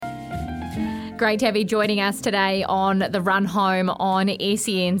Great to have you joining us today on The Run Home on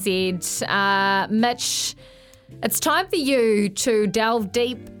SENZ. Mitch, it's time for you to delve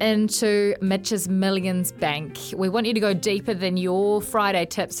deep into Mitch's Millions Bank. We want you to go deeper than your Friday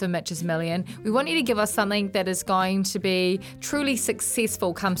tips for Mitch's Million. We want you to give us something that is going to be truly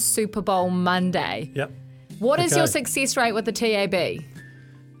successful come Super Bowl Monday. Yep. What is your success rate with the TAB?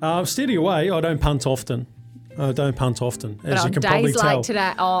 Steady away. I don't punt often. As you can probably tell. Like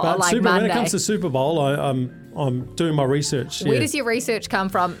today, but like Monday. When it comes to Super Bowl, I'm doing my research. Where does your research come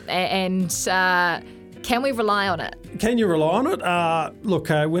from, and can we rely on it? Can you rely on it? Look,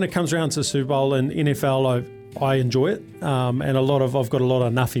 when it comes around to Super Bowl and NFL, I enjoy it, and I've got a lot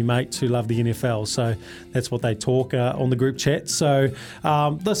of nuffy mates who love the NFL, so that's what they talk on the group chat. So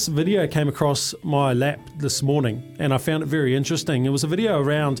this video came across my lap this morning, and I found it very interesting. It was a video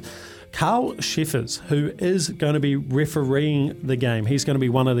around Carl Sheffers, who is going to be refereeing the game. He's going to be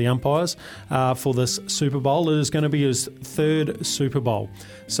one of the umpires for this Super Bowl. It is going to be his third Super Bowl.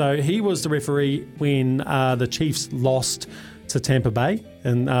 So he was the referee when the Chiefs lost to Tampa Bay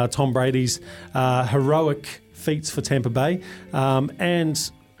and Tom Brady's heroic feats for Tampa Bay.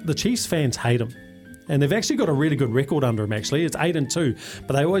 And the Chiefs fans hate him. And they've actually got a really good record under him, actually. It's 8-2.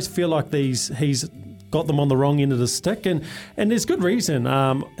 But they always feel like he's got them on the wrong end of the stick, and there's good reason.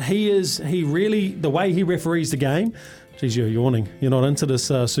 He really, the way he referees the game. Geez, you're yawning. You're not into this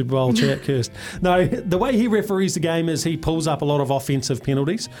Super Bowl chat, Kirst. No, the way he referees the game is he pulls up a lot of offensive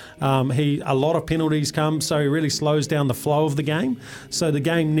penalties. A lot of penalties come, so he really slows down the flow of the game. So the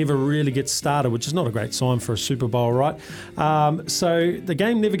game never really gets started, which is not a great sign for a Super Bowl, right? So the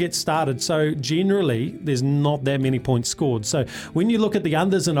game never gets started. So generally, there's not that many points scored. So when you look at the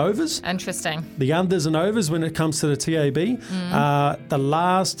unders and overs, interesting. The unders and overs when it comes to the TAB, the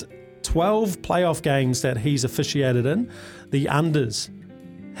last 12 playoff games that he's officiated in, the unders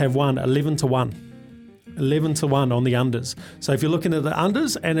have won 11-1. 11-1 on the unders. So if you're looking at the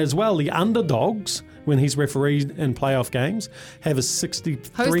unders, and as well the underdogs, when he's refereed in playoff games, have a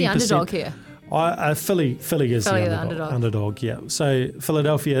 63%. Who's the underdog here? Philly is the underdog. Yeah. So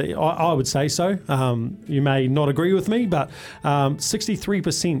Philadelphia, I would say so. You may not agree with me, but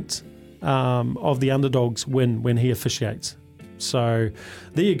 63% of the underdogs win when he officiates. So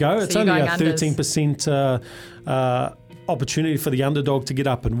there you go. It's only a 13% opportunity for the underdog to get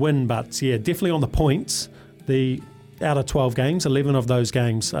up and win. But yeah, definitely on the points. Out of 12 games, 11 of those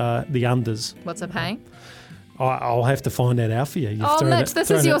games, the unders. What's it paying? I'll have to find that out for you. Mitch,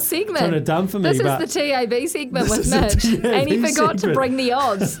 this is your segment. Thrown it done for me. This is the TAB segment with Mitch. And he forgot to bring the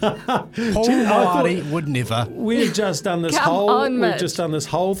odds. Paul Marty would never. We've just done this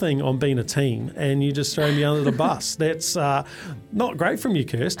whole thing on being a team, and you just throw me under the bus. That's not great from you,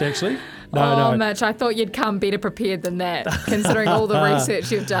 Kirst, actually. No. Mitch, I thought you'd come better prepared than that, considering all the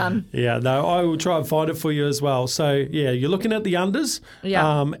research you've done. Yeah, no, I will try and find it for you as well. So, yeah, you're looking at the unders.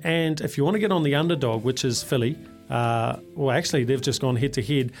 Yeah. And if you want to get on the underdog, which is Philly, actually, they've just gone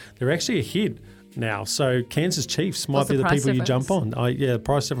head-to-head. They're actually ahead now. So Kansas Chiefs might be the people you jump on. The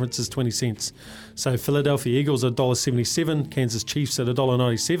price difference is 20 cents. So Philadelphia Eagles are $1.77, Kansas Chiefs at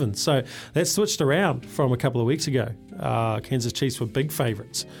 $1.97. So that's switched around from a couple of weeks ago. Kansas Chiefs were big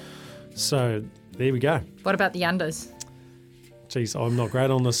favourites. So there we go. What about the unders? Geez, I'm not great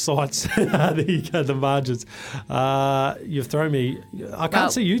on the sites. There you go, the margins. You've thrown me. I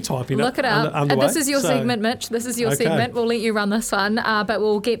can't see you typing it. Look it up. This is your segment, Mitch. This is your segment. We'll let you run this one, but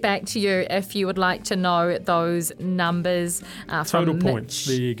we'll get back to you if you would like to know those numbers Total from points.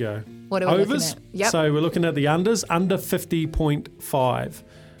 Mitch. There you go. What are we Overs? looking at? Yep. So we're looking at the unders, under 50.5.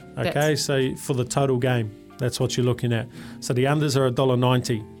 Okay, so for the total game, that's what you're looking at. So the unders are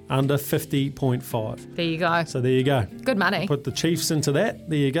 $1.90. Under 50.5. There you go. So there you go. Good money. Put the Chiefs into that.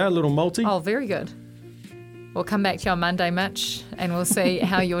 There you go, a little multi. Oh, very good. We'll come back to you on Monday, Mitch, and we'll see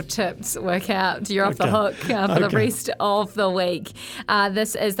how your tips work out. You're off the hook for the rest of the week.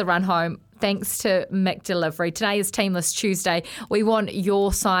 This is The Run Home. Thanks to McDelivery. Today is Teamless Tuesday. We want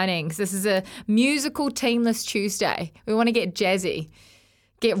your signings. This is a musical Teamless Tuesday. We want to get jazzy,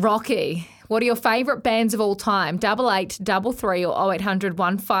 get rocky. What are your favourite bands of all time? 8833 or 0800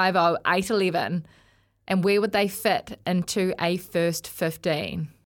 150 811. And where would they fit into a first 15?